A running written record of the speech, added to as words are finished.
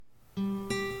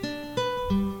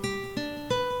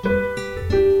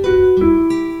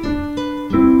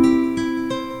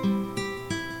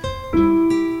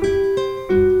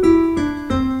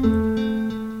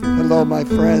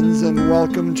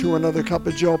welcome to another Cup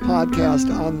of Joe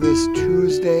podcast on this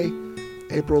Tuesday,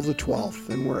 April the 12th.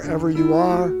 And wherever you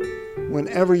are,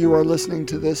 whenever you are listening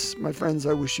to this, my friends,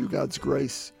 I wish you God's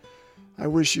grace. I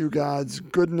wish you God's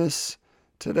goodness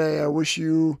today. I wish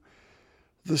you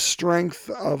the strength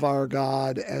of our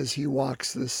God as he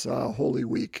walks this Holy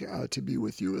Week to be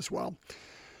with you as well.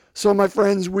 So, my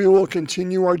friends, we will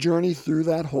continue our journey through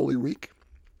that Holy Week.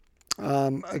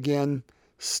 Again,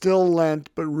 still Lent,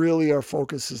 but really our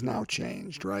focus has now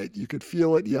changed, right? You could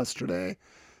feel it yesterday,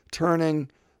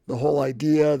 turning the whole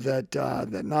idea that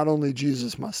not only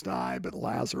Jesus must die, but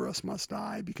Lazarus must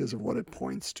die because of what it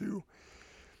points to.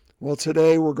 Well,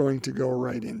 today we're going to go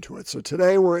right into it. So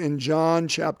today we're in John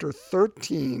chapter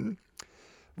 13,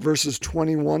 verses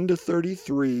 21 to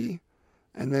 33,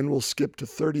 and then we'll skip to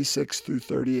 36 through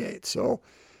 38. So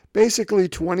basically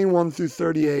 21 through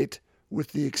 38,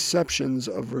 with the exceptions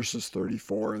of verses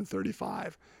 34 and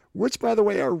 35, which, by the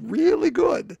way, are really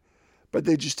good, but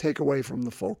they just take away from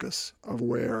the focus of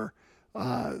where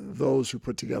those who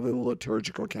put together the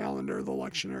liturgical calendar, the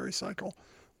lectionary cycle,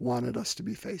 wanted us to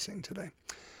be facing today.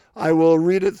 I will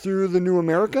read it through the New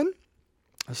American,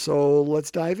 so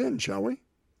let's dive in, shall we?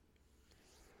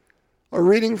 A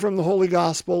reading from the Holy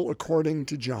Gospel according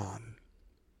to John.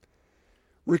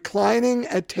 Reclining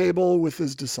at table with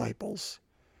his disciples,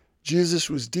 Jesus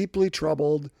was deeply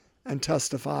troubled and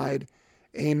testified,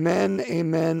 "Amen,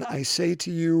 amen, I say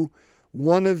to you,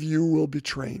 one of you will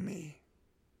betray me."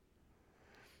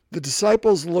 The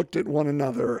disciples looked at one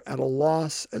another at a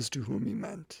loss as to whom he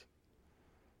meant.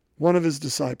 One of his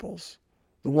disciples,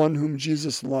 the one whom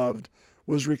Jesus loved,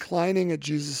 was reclining at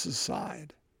Jesus'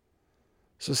 side.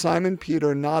 So Simon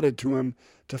Peter nodded to him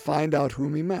to find out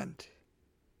whom he meant.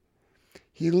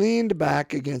 He leaned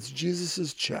back against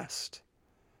Jesus' chest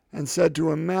and said to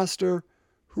him, "Master,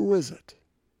 who is it?"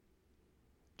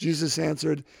 Jesus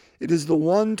answered, "It is the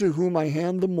one to whom I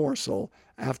hand the morsel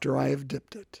after I have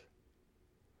dipped it."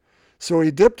 So he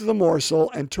dipped the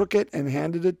morsel and took it and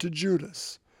handed it to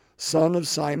Judas, son of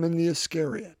Simon the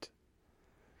Iscariot.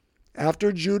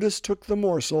 After Judas took the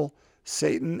morsel,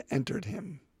 Satan entered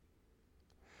him.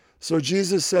 So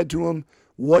Jesus said to him,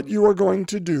 "What you are going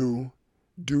to do,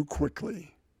 do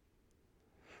quickly."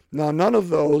 Now none of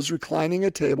those reclining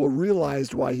at table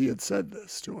realized why he had said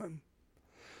this to him.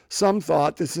 Some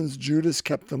thought that since Judas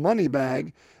kept the money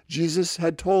bag, Jesus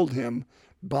had told him,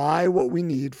 "Buy what we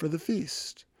need for the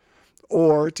feast,"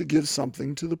 or to give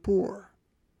something to the poor.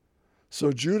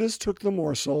 So Judas took the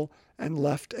morsel and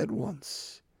left at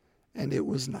once, and it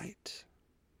was night.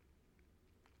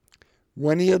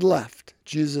 When he had left,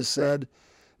 Jesus said,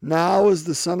 "Now is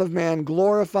the Son of Man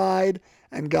glorified,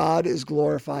 and God is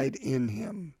glorified in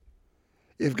him.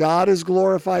 If God is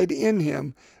glorified in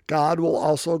him, God will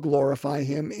also glorify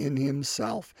him in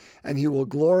himself, and he will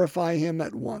glorify him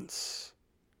at once.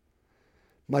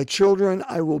 My children,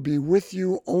 I will be with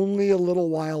you only a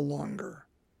little while longer.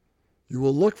 You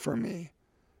will look for me,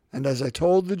 and as I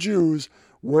told the Jews,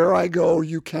 where I go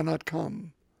you cannot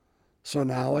come. So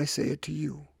now I say it to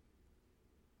you."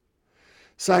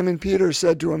 Simon Peter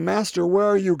said to him, "Master, where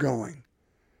are you going?"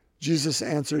 Jesus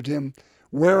answered him,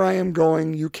 "Where I am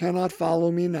going you cannot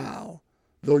follow me now,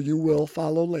 though you will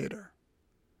follow later."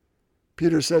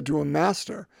 Peter said to him,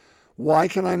 "Master, why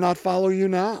can I not follow you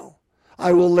now?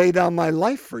 I will lay down my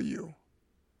life for you."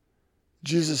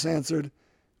 Jesus answered,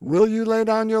 "Will you lay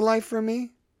down your life for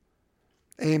me?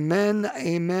 Amen,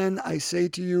 amen, I say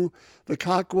to you, the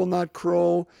cock will not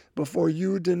crow before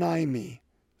you deny me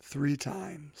 3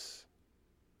 times.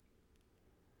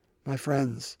 My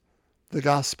friends, the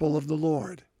gospel of the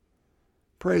Lord.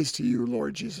 Praise to you,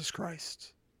 Lord Jesus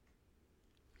Christ.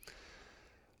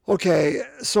 Okay,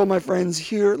 so my friends,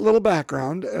 here, little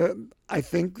background. I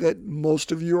think that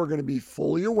most of you are going to be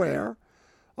fully aware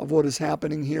of what is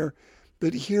happening here,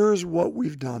 but here's what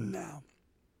we've done now.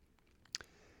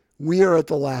 We are at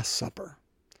the Last Supper.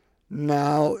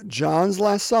 Now, John's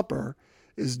Last Supper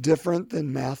is different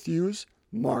than Matthew's,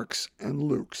 Mark's, and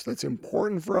Luke's. That's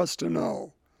important for us to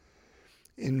know.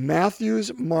 In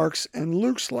Matthew's, Mark's, and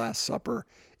Luke's Last Supper,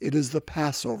 it is the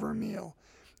Passover meal.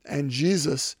 And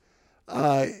Jesus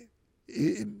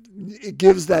it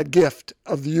gives that gift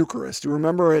of the Eucharist. You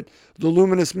remember at the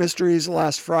Luminous Mysteries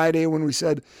last Friday when we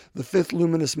said the 5th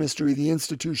Luminous Mystery, the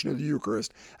institution of the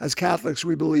Eucharist. As Catholics,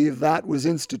 we believe that was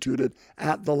instituted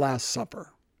at the Last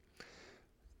Supper.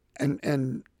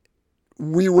 And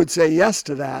we would say yes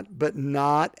to that, but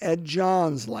not at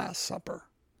John's Last Supper.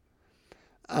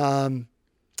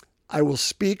 I will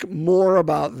speak more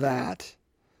about that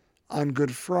on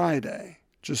Good Friday.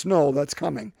 Just know that's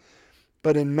coming.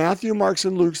 But in Matthew, Mark's,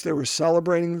 and Luke's, they were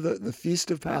celebrating the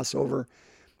Feast of Passover.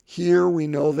 Here we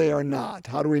know they are not.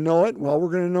 How do we know it? Well, we're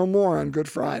going to know more on Good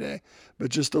Friday, but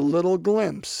just a little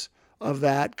glimpse of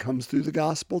that comes through the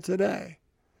gospel today.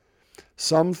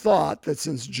 Some thought that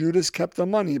since Judas kept the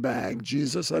money bag,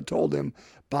 Jesus had told him,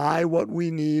 buy what we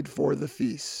need for the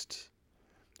feast.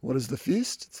 What is the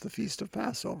feast? It's the Feast of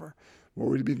Passover. What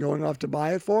would we be going off to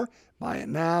buy it for? Buy it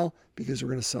now, because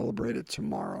we're going to celebrate it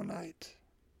tomorrow night.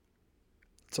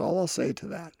 That's all I'll say to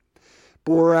that.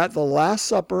 But we're at the Last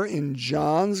Supper in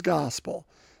John's Gospel.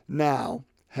 Now,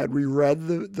 had we read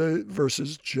the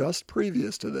verses just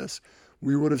previous to this,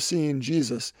 we would have seen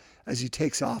Jesus as he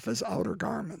takes off his outer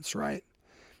garments, right?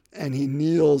 And he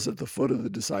kneels at the foot of the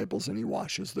disciples and he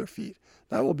washes their feet.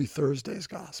 That will be Thursday's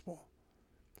Gospel.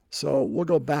 So we'll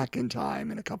go back in time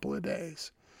in a couple of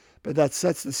days. But that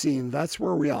sets the scene. That's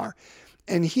where we are.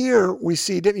 And here we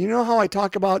see, you know how I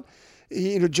talk about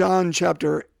John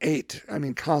chapter 8,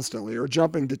 constantly, or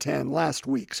jumping to 10, last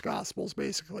week's Gospels,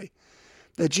 basically,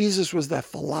 that Jesus was that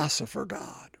philosopher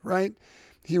God, right?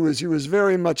 He was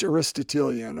very much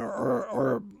Aristotelian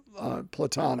or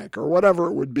Platonic or whatever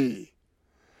it would be,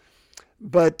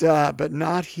 but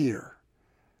not here.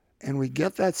 And we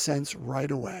get that sense right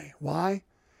away. Why?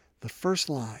 The first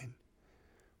line,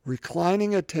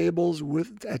 reclining at table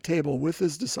with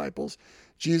his disciples,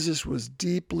 Jesus was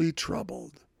deeply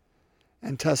troubled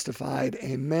and testified,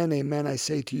 amen, amen, I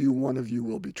say to you, one of you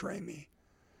will betray me.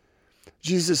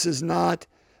 Jesus is not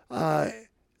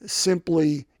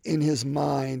simply in his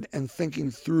mind and thinking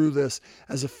through this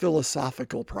as a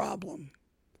philosophical problem.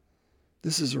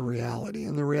 This is a reality,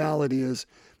 and the reality is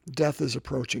death is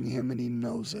approaching him, and he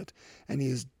knows it, and he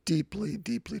is deeply,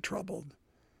 deeply troubled.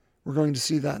 We're going to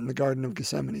see that in the Garden of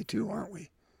Gethsemane too, aren't we?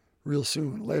 Real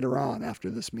soon, later on, after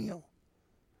this meal.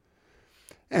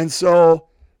 And so,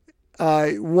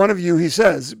 one of you, he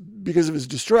says, because of his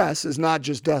distress, is not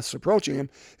just death's approaching him.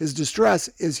 His distress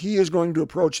is he is going to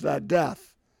approach that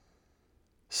death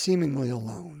seemingly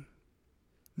alone.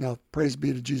 Now, praise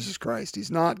be to Jesus Christ.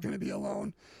 He's not going to be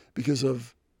alone because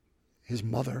of his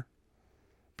mother,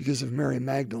 because of Mary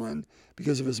Magdalene,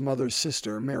 because of his mother's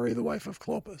sister, Mary, the wife of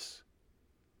Clopas.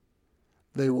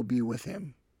 They will be with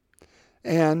him.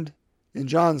 And in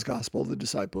John's Gospel, the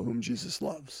disciple whom Jesus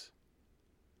loves.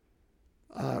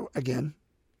 Again,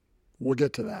 we'll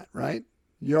get to that, right?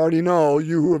 You already know,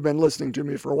 you who have been listening to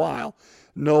me for a while,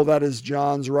 know that is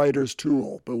John's writer's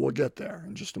tool, but we'll get there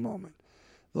in just a moment.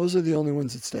 Those are the only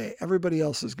ones that stay. Everybody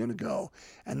else is going to go,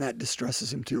 and that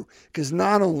distresses him too. Because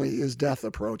not only is death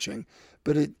approaching,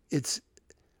 but it's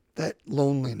that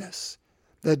loneliness,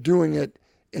 that doing it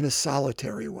in a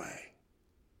solitary way.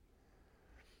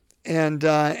 And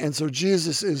so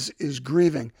Jesus is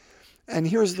grieving. And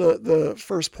here's the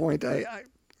first point. I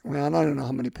don't know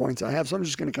how many points I have, so I'm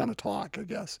just going to kind of talk, I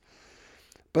guess.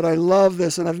 But I love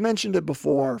this, and I've mentioned it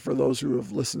before for those who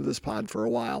have listened to this pod for a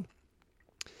while.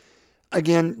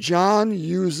 Again, John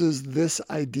uses this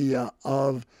idea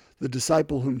of the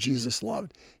disciple whom Jesus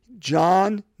loved.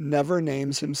 John never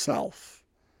names himself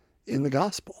in the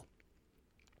gospel.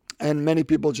 And many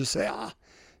people just say, out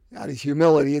of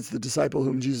humility, it's the disciple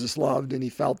whom Jesus loved, and he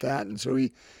felt that, and so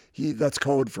he that's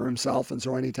code for himself, and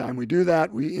so anytime we do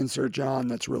that, we insert John,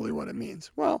 that's really what it means.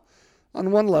 Well,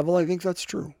 on one level, I think that's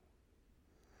true.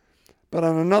 But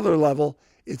on another level,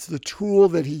 it's the tool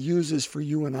that he uses for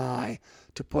you and I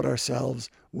to put ourselves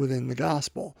within the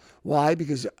gospel. Why?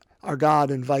 Because our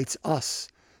God invites us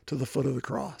to the foot of the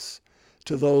cross,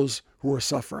 to those who are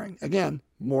suffering. Again,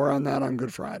 more on that on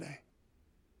Good Friday.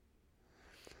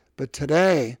 But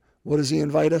today, what does he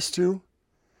invite us to?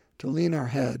 To lean our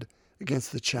head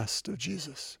against the chest of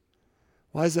Jesus.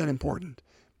 Why is that important?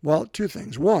 Well, two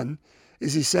things. One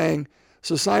is he's saying,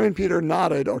 so Simon Peter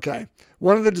nodded, okay.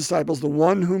 One of the disciples, the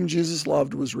one whom Jesus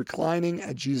loved, was reclining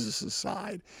at Jesus'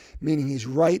 side, meaning he's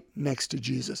right next to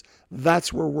Jesus.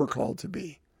 That's where we're called to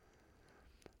be.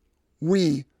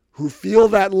 We who feel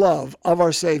that love of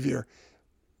our Savior,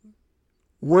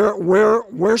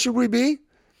 where should we be?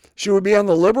 Should we be on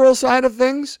the liberal side of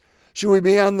things? Should we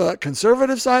be on the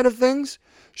conservative side of things?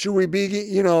 Should we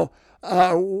be,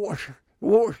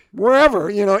 wherever,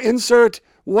 insert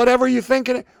whatever you think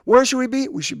in it. Where should we be?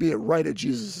 We should be right at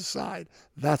Jesus' side.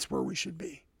 That's where we should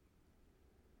be.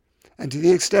 And to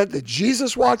the extent that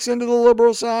Jesus walks into the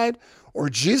liberal side or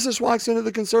Jesus walks into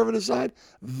the conservative side,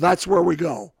 that's where we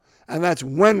go. And that's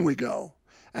when we go.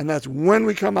 And that's when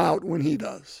we come out when he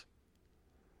does.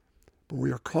 But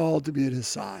we are called to be at his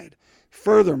side.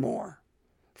 Furthermore,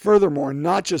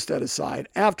 not just at his side,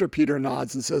 after Peter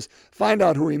nods and says, find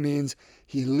out who he means,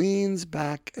 he leans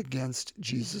back against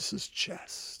Jesus'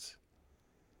 chest.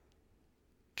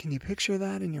 Can you picture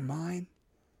that in your mind?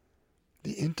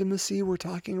 The intimacy we're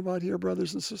talking about here,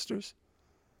 brothers and sisters.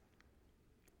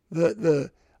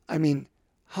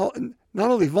 How not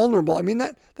only vulnerable,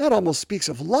 that almost speaks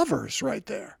of lovers right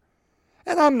there.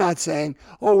 And I'm not saying,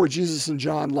 oh, were Jesus and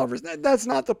John lovers. That's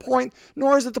not the point,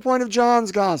 nor is it the point of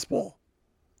John's gospel.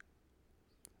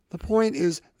 The point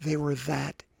is they were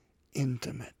that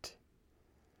intimate.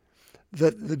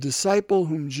 That the disciple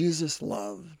whom Jesus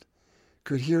loved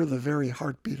could hear the very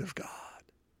heartbeat of God.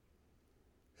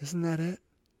 Isn't that it?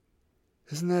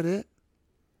 Isn't that it?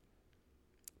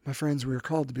 My friends, we are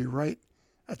called to be right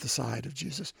at the side of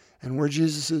Jesus. And where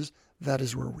Jesus is, that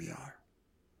is where we are.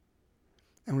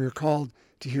 And we are called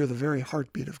to hear the very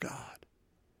heartbeat of God.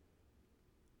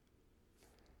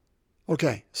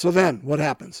 Okay, so then what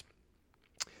happens?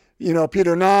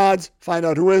 Peter nods, find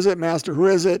out who is it, Master, who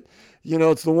is it?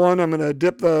 It's the one I'm going to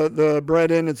dip the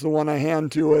bread in. It's the one I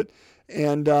hand to it.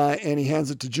 And he hands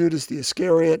it to Judas the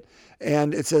Iscariot.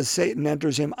 And it says Satan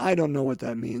enters him. I don't know what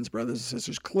that means, brothers and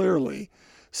sisters. Clearly,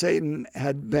 Satan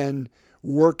had been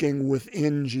working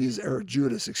within Judas,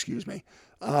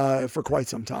 for quite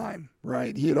some time,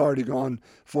 right? He had already gone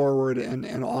forward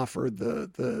and offered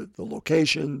the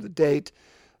location, the date,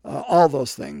 all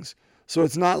those things. So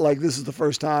it's not like this is the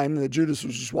first time that Judas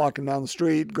was just walking down the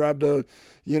street, grabbed a,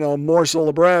 morsel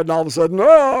of bread, and all of a sudden,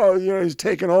 he's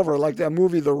taken over, like that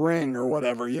movie The Ring or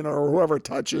whatever, or whoever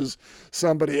touches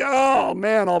somebody. Oh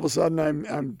man, all of a sudden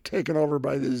I'm taken over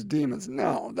by these demons.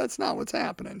 No, that's not what's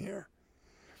happening here.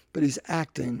 But he's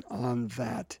acting on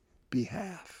that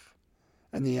behalf,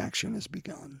 and the action has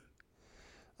begun.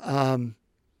 And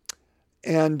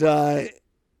now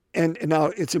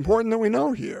it's important that we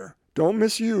know here. Don't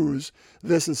misuse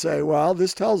this and say, well,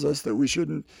 this tells us that we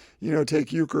shouldn't,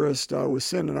 take Eucharist with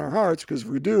sin in our hearts, because if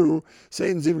we do,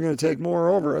 Satan's even going to take more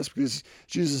over us because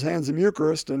Jesus hands him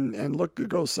Eucharist and look, it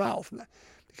goes south.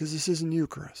 Because this isn't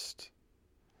Eucharist.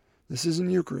 This isn't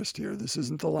Eucharist here. This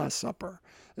isn't the Last Supper.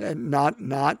 And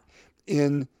not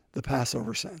in the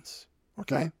Passover sense.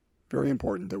 Okay? Very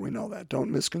important that we know that. Don't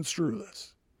misconstrue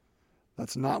this.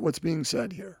 That's not what's being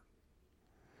said here.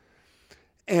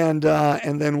 And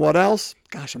then what else?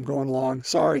 Gosh, I'm going long.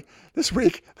 Sorry. This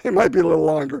week, it might be a little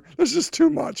longer. There's just too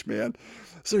much, man.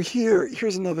 So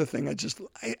here's another thing.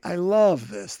 I love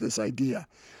this idea.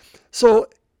 So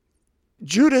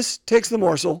Judas takes the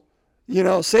morsel.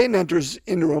 Satan enters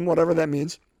into him, whatever that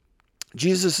means.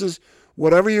 Jesus says,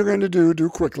 whatever you're going to do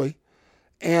quickly.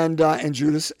 And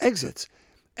Judas exits.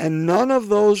 And none of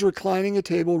those reclining at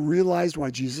table realized why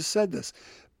Jesus said this.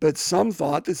 But some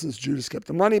thought that since Judas kept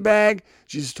the money bag,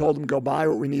 Jesus told him, go buy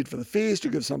what we need for the feast or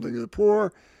give something to the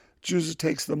poor. Judas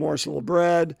takes the morsel of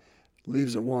bread,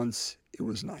 leaves at once. It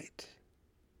was night.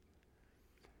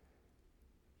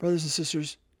 Brothers and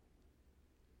sisters,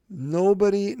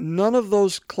 none of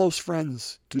those close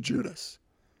friends to Judas,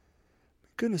 for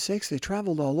goodness sakes, they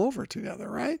traveled all over together,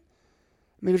 right?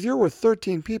 If you're with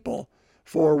 13 people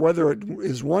for whether it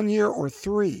is 1 year or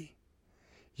 3,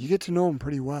 you get to know them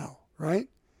pretty well, right?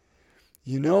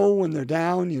 You know when they're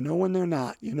down, you know when they're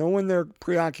not. You know when they're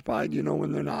preoccupied, you know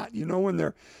when they're not. You know when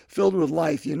they're filled with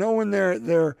life, you know when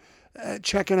they're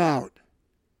checking out.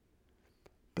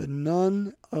 But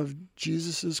none of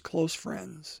Jesus's close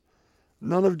friends,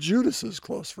 none of Judas's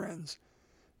close friends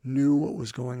knew what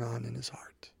was going on in his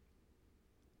heart.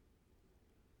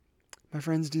 My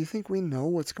friends, do you think we know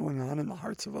what's going on in the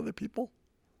hearts of other people?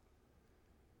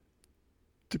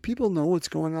 Do people know what's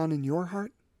going on in your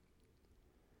heart?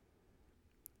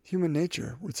 Human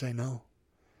nature would say no.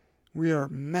 We are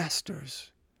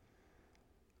masters.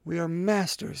 We are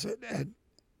masters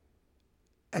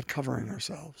at covering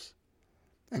ourselves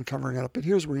and covering it up. But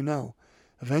here's what we know.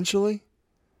 Eventually,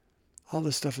 all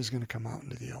this stuff is going to come out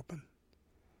into the open.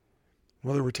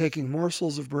 Whether we're taking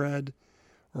morsels of bread,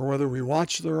 or whether we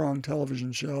watch the wrong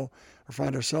television show, or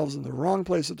find ourselves in the wrong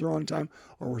place at the wrong time,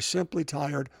 or we're simply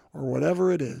tired, or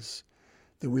whatever it is,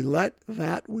 that we let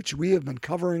that which we have been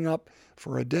covering up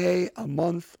for a day, a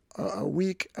month, a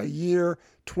week, a year,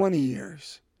 20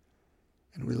 years,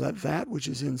 and we let that which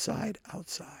is inside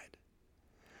outside.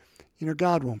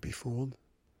 God won't be fooled.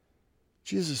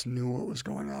 Jesus knew what was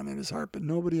going on in his heart, but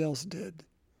nobody else did.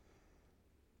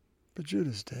 But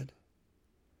Judas did.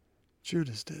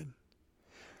 Judas did.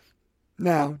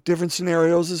 Now, different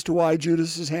scenarios as to why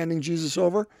Judas is handing Jesus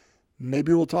over.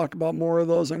 Maybe we'll talk about more of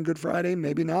those on Good Friday.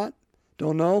 Maybe not.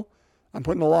 Don't know. I'm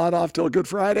putting a lot off till Good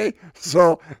Friday,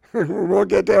 so we won't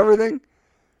get to everything.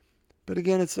 But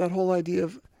again, it's that whole idea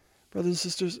of, brothers and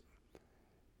sisters,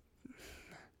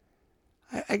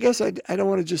 I guess I don't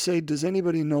want to just say, does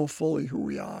anybody know fully who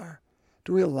we are?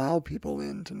 Do we allow people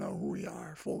in to know who we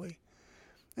are fully?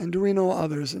 And do we know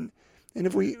others? And And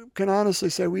if we can honestly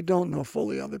say we don't know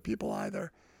fully other people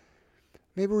either,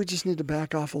 maybe we just need to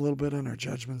back off a little bit on our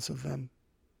judgments of them.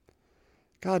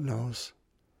 God knows.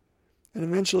 And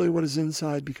eventually what is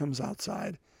inside becomes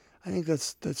outside. I think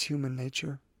that's human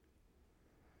nature.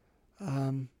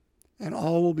 And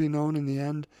all will be known in the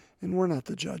end, and we're not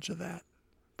the judge of that.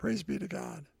 Praise be to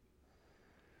God.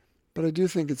 But I do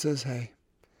think it says, hey,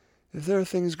 if there are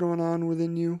things going on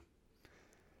within you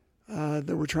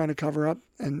that we're trying to cover up,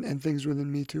 and things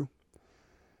within me too,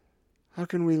 how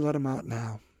can we let them out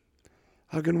now?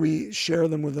 How can we share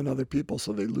them with other people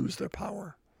so they lose their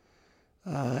power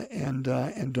and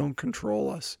don't control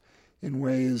us in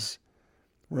ways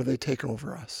where they take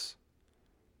over us,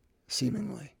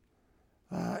 seemingly,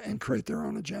 and create their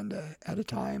own agenda at a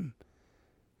time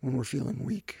when we're feeling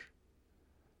weak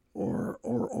or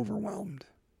overwhelmed.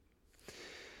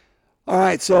 All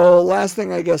right, so last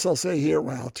thing I guess I'll say here,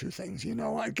 well, two things,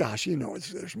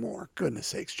 there's more. Goodness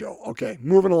sakes, Joe. Okay,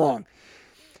 moving along.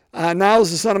 Now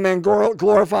is the Son of Man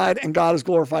glorified, and God is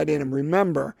glorified in him.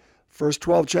 Remember, first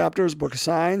 12 chapters, book of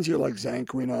signs. You're like,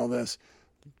 Zank, we know this.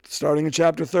 Starting in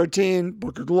chapter 13,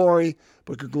 book of glory.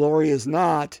 Book of glory is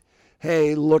not,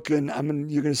 hey, look, you're going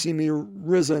to see me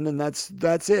risen, and that's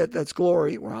it. That's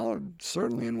glory. Well,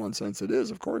 certainly in one sense it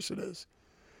is. Of course it is.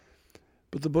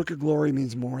 But the book of glory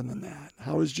means more than that.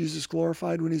 How is Jesus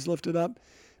glorified when he's lifted up?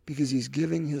 Because he's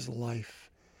giving his life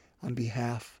on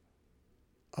behalf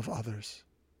of others.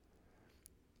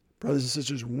 Brothers and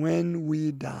sisters, when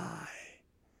we die,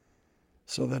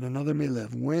 so that another may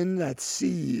live, when that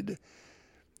seed,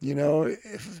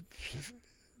 if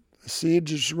a seed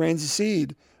just remains a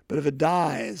seed, but if it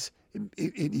dies,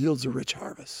 it yields a rich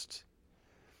harvest.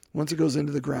 Once it goes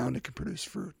into the ground, it can produce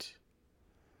fruit.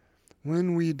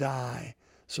 When we die,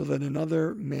 so that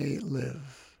another may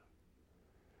live,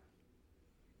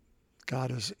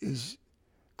 God is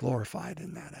glorified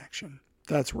in that action.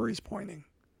 That's where he's pointing.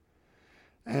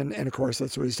 And of course,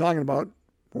 that's what he's talking about.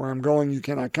 Where I'm going, you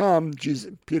cannot come.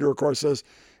 Peter, of course, says,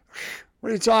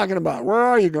 what are you talking about? Where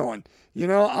are you going?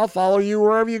 I'll follow you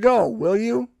wherever you go. Will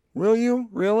you? Will you?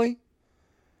 Really?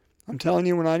 I'm telling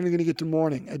you, we're not even going to get to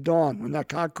morning. At dawn, when that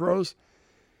cock crows,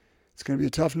 it's going to be a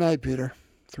tough night, Peter.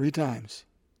 3 times.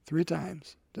 3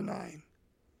 times denying.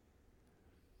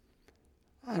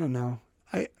 I don't know.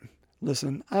 I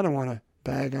don't want to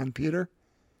bag on Peter.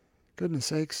 Goodness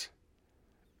sakes.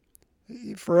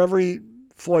 For every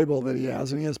foible that he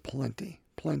has, and he has plenty,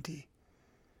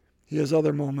 he has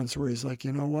other moments where he's like,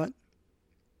 you know what?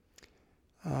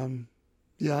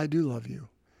 Yeah, I do love you.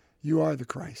 You are the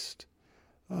Christ.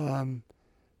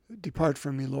 Depart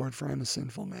from me, Lord, for I'm a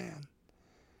sinful man.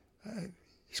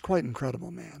 He's quite an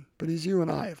incredible man, but he's you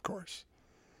and I, of course.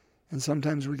 And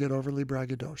sometimes we get overly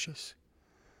braggadocious.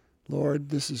 Lord,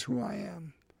 this is who I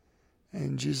am.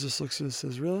 And Jesus looks at us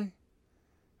and says, really?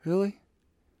 Really?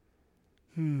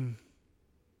 But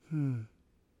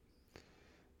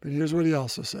here's what he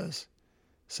also says.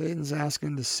 Satan's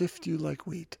asking to sift you like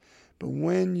wheat. But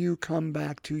when you come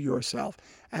back to yourself,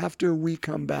 after we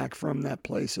come back from that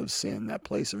place of sin, that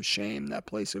place of shame, that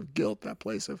place of guilt, that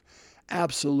place of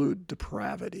absolute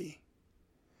depravity,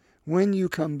 when you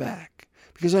come back,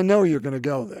 because I know you're going to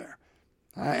go there,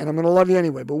 and I'm going to love you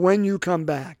anyway, but when you come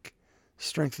back,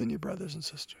 strengthen your brothers and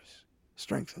sisters.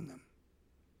 Strengthen them.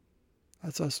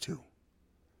 That's us too.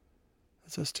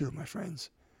 That's us too, my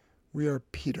friends. We are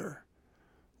Peter.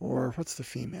 Or what's the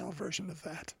female version of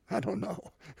that? I don't know.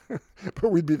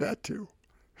 But we'd be that too.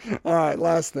 All right,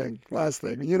 last thing.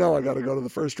 You know I got to go to the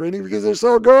first reading because they're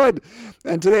so good.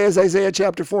 And today is Isaiah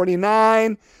chapter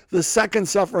 49, the second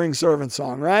suffering servant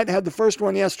song, right? Had the first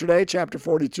one yesterday, chapter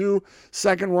 42.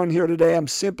 Second one here today. I'm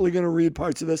simply going to read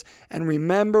parts of this. And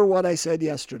remember what I said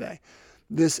yesterday.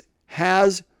 This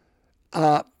has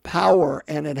power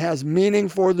and it has meaning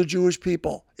for the Jewish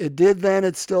people. It did then,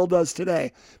 it still does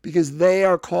today, because they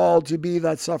are called to be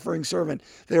that suffering servant.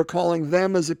 They're calling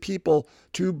them as a people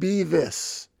to be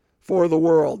this for the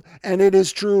world. And it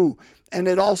is true. And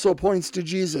it also points to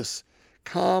Jesus.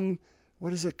 Oh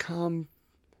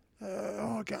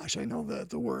gosh, I know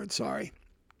the word, sorry.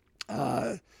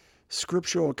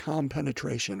 Scriptural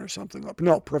compenetration or something.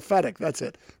 No, prophetic, that's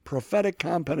it. Prophetic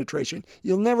compenetration.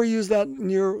 You'll never use that in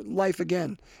your life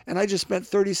again. And I just spent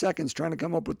 30 seconds trying to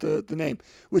come up with the name,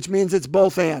 which means it's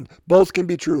both and. Both can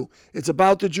be true. It's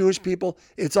about the Jewish people.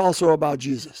 It's also about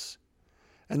Jesus.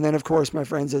 And then, of course, my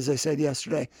friends, as I said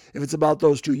yesterday, if it's about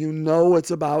those two, you know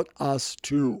it's about us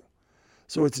too.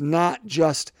 So it's not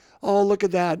just, oh, look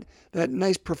at that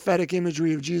nice prophetic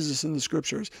imagery of Jesus in the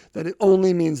scriptures, that it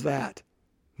only means that.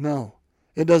 No,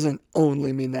 it doesn't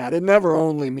only mean that. It never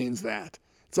only means that.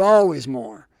 It's always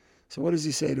more. So what does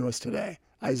he say to us today?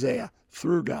 Isaiah,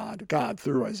 through God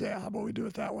through Isaiah. How about we do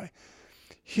it that way?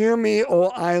 Hear me, O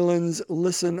islands,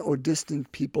 listen, O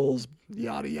distant peoples,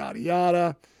 yada, yada,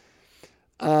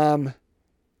 yada.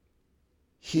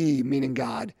 He, meaning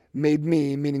God, made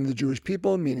me, meaning the Jewish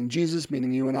people, meaning Jesus,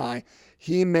 meaning you and I.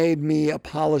 He made me a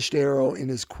polished arrow in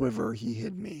his quiver. He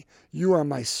hid me. You are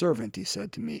my servant, he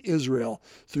said to me, Israel,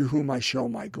 through whom I show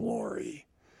my glory.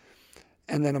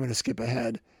 And then I'm going to skip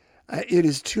ahead. It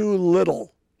is too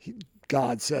little,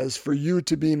 God says, for you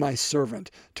to be my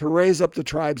servant, to raise up the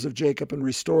tribes of Jacob and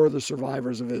restore the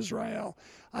survivors of Israel.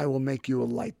 I will make you a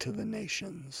light to the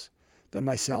nations, that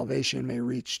my salvation may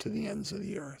reach to the ends of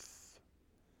the earth.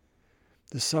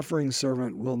 The suffering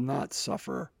servant will not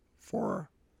suffer for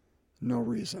no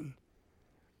reason.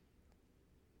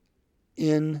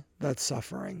 In that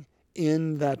suffering,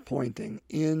 in that pointing,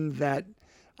 in that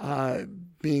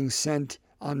being sent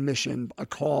on mission, a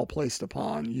call placed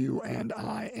upon you and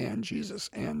I and Jesus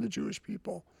and the Jewish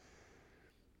people.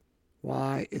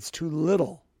 Why? It's too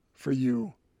little for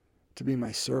you to be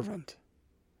my servant.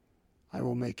 I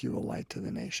will make you a light to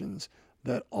the nations,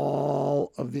 that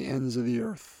all of the ends of the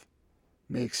earth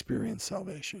may experience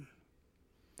salvation.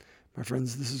 My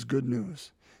friends, this is good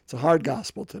news. It's a hard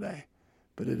gospel today,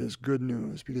 but it is good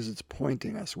news because it's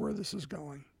pointing us where this is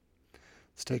going.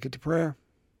 Let's take it to prayer.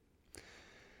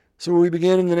 So we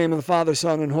begin in the name of the Father,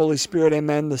 Son, and Holy Spirit.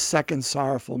 Amen. The second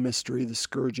sorrowful mystery, the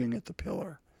scourging at the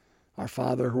pillar. Our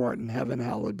Father, who art in heaven,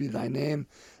 hallowed be thy name.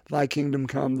 Thy kingdom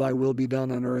come, thy will be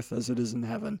done on earth as it is in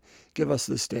heaven. Give us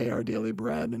this day our daily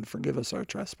bread, and forgive us our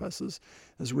trespasses,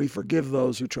 as we forgive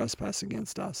those who trespass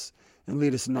against us. And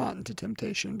lead us not into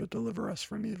temptation, but deliver us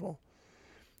from evil.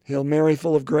 Hail Mary,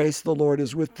 full of grace, the Lord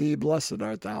is with thee. Blessed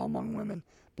art thou among women.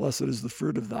 Blessed is the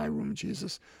fruit of thy womb,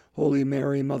 Jesus. Holy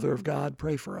Mary, Mother of God,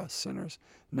 pray for us sinners,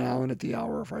 now and at the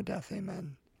hour of our death.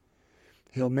 Amen.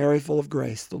 Hail Mary, full of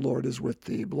grace, the Lord is with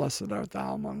thee. Blessed art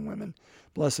thou among women.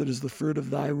 Blessed is the fruit of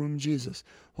thy womb, Jesus.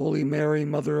 Holy Mary,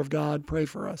 Mother of God, pray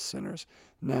for us sinners,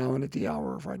 now and at the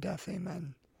hour of our death.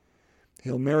 Amen.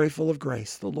 Hail Mary, full of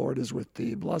grace, the Lord is with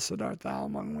thee. Blessed art thou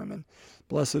among women.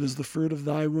 Blessed is the fruit of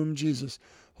thy womb, Jesus.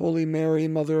 Holy Mary,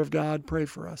 Mother of God, pray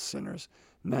for us sinners,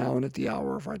 now and at the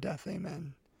hour of our death.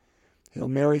 Amen. Hail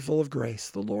Mary, full of grace,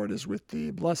 the Lord is with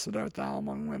thee. Blessed art thou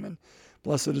among women.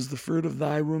 Blessed is the fruit of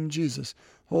thy womb, Jesus.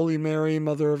 Holy Mary,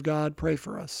 Mother of God, pray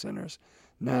for us sinners,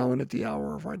 now and at the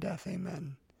hour of our death.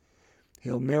 Amen.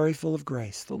 Hail Mary, full of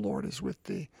grace, the Lord is with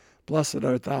thee. Blessed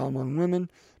art thou among women.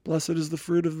 Blessed is the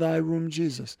fruit of thy womb,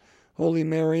 Jesus. Holy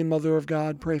Mary, Mother of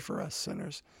God, pray for us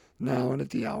sinners, now and at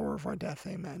the hour of our death.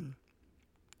 Amen.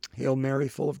 Hail Mary,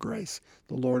 full of grace,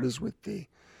 the Lord is with thee.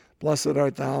 Blessed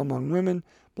art thou among women.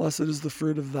 Blessed is the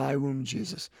fruit of thy womb,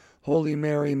 Jesus. Holy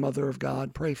Mary, Mother of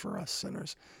God, pray for us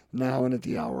sinners, now and at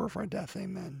the hour of our death.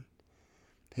 Amen.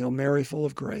 Hail Mary, full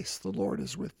of grace, the Lord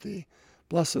is with thee.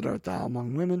 Blessed art thou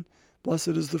among women. Blessed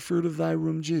is the fruit of thy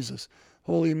womb, Jesus.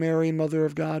 Holy Mary, Mother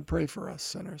of God, pray for us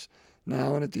sinners,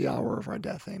 now and at the hour of our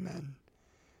death. Amen.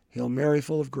 Hail Mary,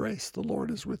 full of grace, the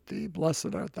Lord is with thee.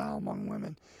 Blessed art thou among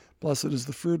women. Blessed is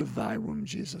the fruit of thy womb,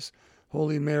 Jesus.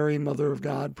 Holy Mary, Mother of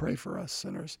God, pray for us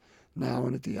sinners, now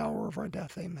and at the hour of our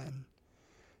death. Amen.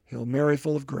 Hail Mary,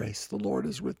 full of grace, the Lord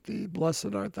is with thee.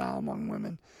 Blessed art thou among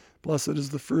women. Blessed is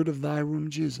the fruit of thy womb,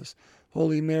 Jesus.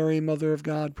 Holy Mary, Mother of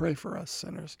God, pray for us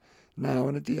sinners, now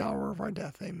and at the hour of our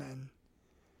death. Amen.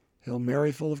 Hail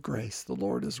Mary, full of grace, the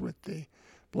Lord is with thee.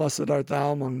 Blessed art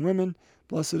thou among women.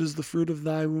 Blessed is the fruit of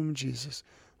thy womb, Jesus.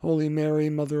 Holy Mary,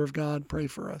 Mother of God, pray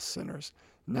for us sinners,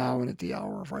 now and at the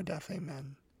hour of our death.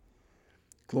 Amen.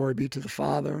 Glory be to the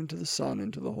Father, and to the Son,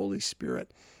 and to the Holy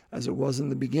Spirit, as it was in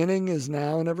the beginning, is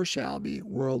now, and ever shall be,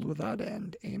 world without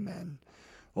end. Amen.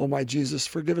 O my Jesus,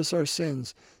 forgive us our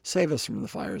sins, save us from the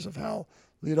fires of hell,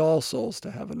 lead all souls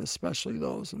to heaven, especially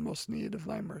those in most need of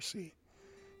thy mercy.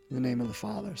 In the name of the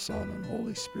Father, Son, and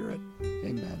Holy Spirit.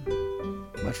 Amen.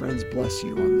 My friends, bless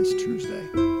you on this Tuesday,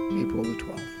 April the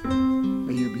 12th.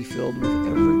 May you be filled with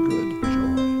every good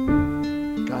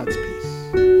joy. God's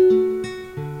peace.